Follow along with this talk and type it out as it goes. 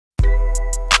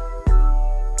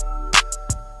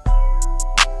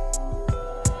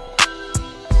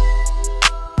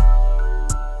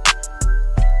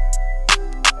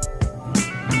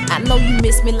know you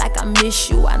miss me like I miss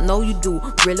you, I know you do.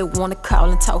 Really wanna call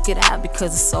and talk it out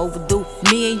because it's overdue.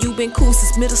 Me and you been cool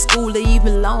since middle school or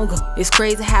even longer. It's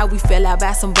crazy how we fell out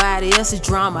by somebody else's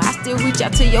drama. I still reach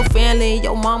out to your family and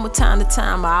your mama time to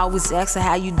time. I always ask her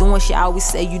how you doing, she always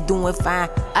say you doing fine.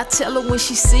 I tell her when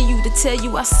she see you to tell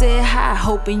you I said hi,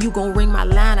 hoping you gon' ring my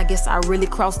line. I guess I really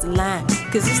crossed the line,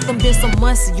 cause it's done been some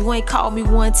months and you ain't called me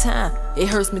one time. It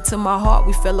hurts me to my heart,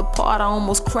 we fell apart, I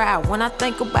almost cried. When I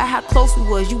think about how close we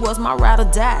was, you was my ride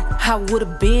or die. I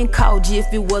would've been called you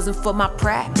if it wasn't for my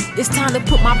pride. It's time to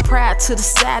put my pride to the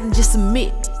side and just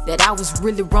admit that I was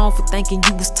really wrong for thinking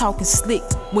you was talking slick.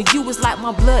 When you was like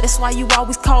my blood, that's why you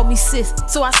always called me sis.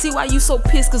 So I see why you so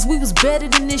pissed, cause we was better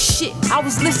than this shit. I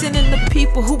was listening to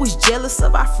people who was jealous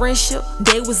of our friendship.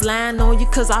 They was lying on you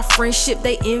cause our friendship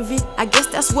they envy. I guess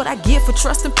that's what I get for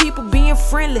trusting people, being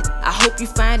friendly. I hope you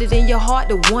find it in your heart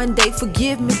to one day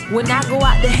forgive me. When I go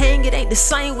out to hang, it ain't the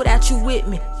same without you with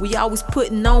me. We always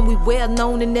putting on, we well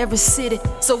known in every city.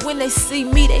 So when they see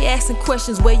me, they asking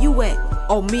questions, where you at?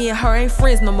 Oh, me and her ain't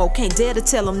friends no more, can't dare to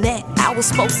tell them that. I was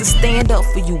supposed to stand up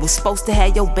for you, was supposed to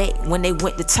have your back. When they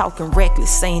went to talking reckless,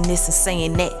 saying this and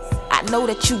saying that. I know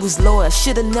that you was loyal,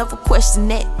 should've never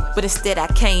questioned that. But instead I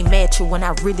came at you when I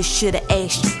really should've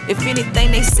asked you. If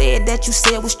anything they said that you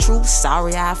said was true,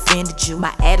 sorry I offended you.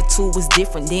 My attitude was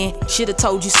different then, should've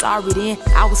told you sorry then.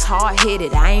 I was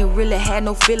hard-headed, I ain't really had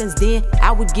no feelings then.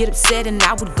 I would get upset and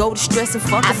I would go to stress and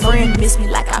fuck a friend. I know you miss me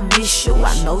like I miss you,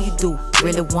 I know you do.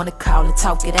 Really wanna call and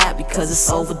talk it out because it's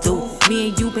overdue. Me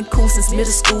and you been cool since middle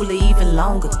school or even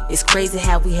longer. It's crazy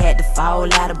how we had to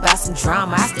fall out about some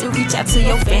drama. I still reach out to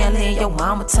your family and your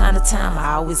mama time to time.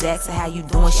 I always ask her how you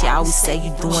doing, she always say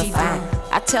you doing fine.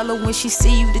 I tell her when she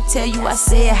see you to tell you I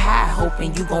said hi,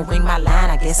 hoping you gon' ring my line.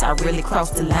 I guess I really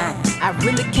crossed the line. I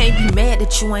really can't be mad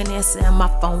that you ain't answering my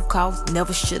phone calls.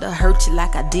 Never should've hurt you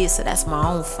like I did, so that's my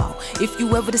own fault. If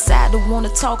you ever decide to wanna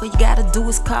talk, all you gotta do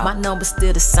is call. My number's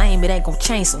still the same, it ain't gon'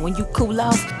 change. So when you cool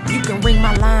off, you can ring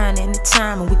my line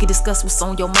anytime and we can discuss what's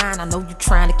on your mind. I know you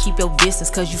trying to keep your distance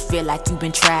cause you feel like you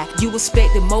been tried. You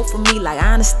expected more from me, like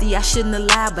honesty, I shouldn't have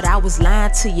lied. But I was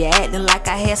lying to you, acting like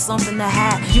I had something to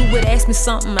hide. You would ask me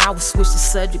something, I would switch the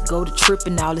subject, go to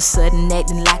tripping, all of a sudden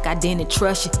acting like I didn't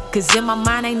trust you. Cause in my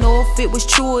mind, ain't know if it was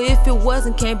true or if it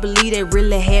wasn't. Can't believe they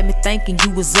really had me thinking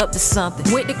you was up to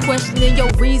something. Went to questioning your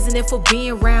reasoning for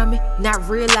being around me, not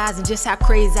realizing just how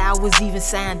crazy I was even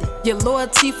sounding. Your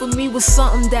loyalty for me was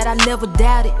something that I never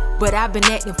doubted, but I've been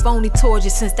acting phony towards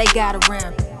you since they got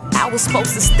around me. I was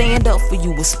supposed to stand up for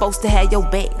you, was supposed to have your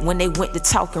back. When they went to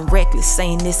talking reckless,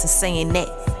 saying this and saying that.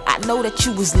 I know that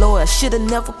you was loyal, should've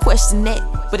never questioned that.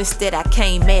 But instead I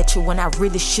came at you when I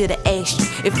really should've asked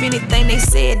you. If anything they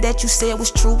said that you said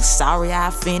was true, sorry I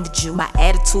offended you. My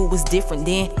attitude was different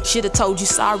then, should've told you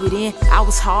sorry then. I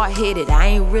was hard-headed, I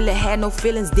ain't really had no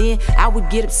feelings then. I would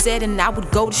get upset and I would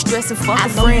go to stress and fuck a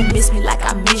friend. I know you miss me like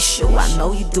I miss you, I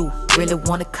know you do. Really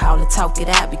wanna call and talk it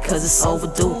out because it's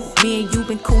overdue. Me and you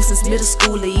been cool since middle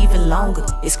school or even longer.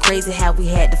 It's crazy how we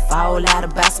had to fall out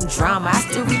about some drama. I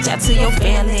still reach out to your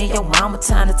family and your mama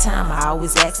time to time. I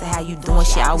always ask her how you doing,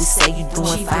 she always say you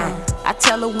doing fine. I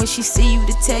tell her when she see you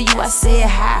to tell you I said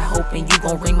hi, hoping you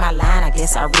gon' ring my line. I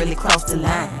guess I really crossed the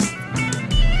line.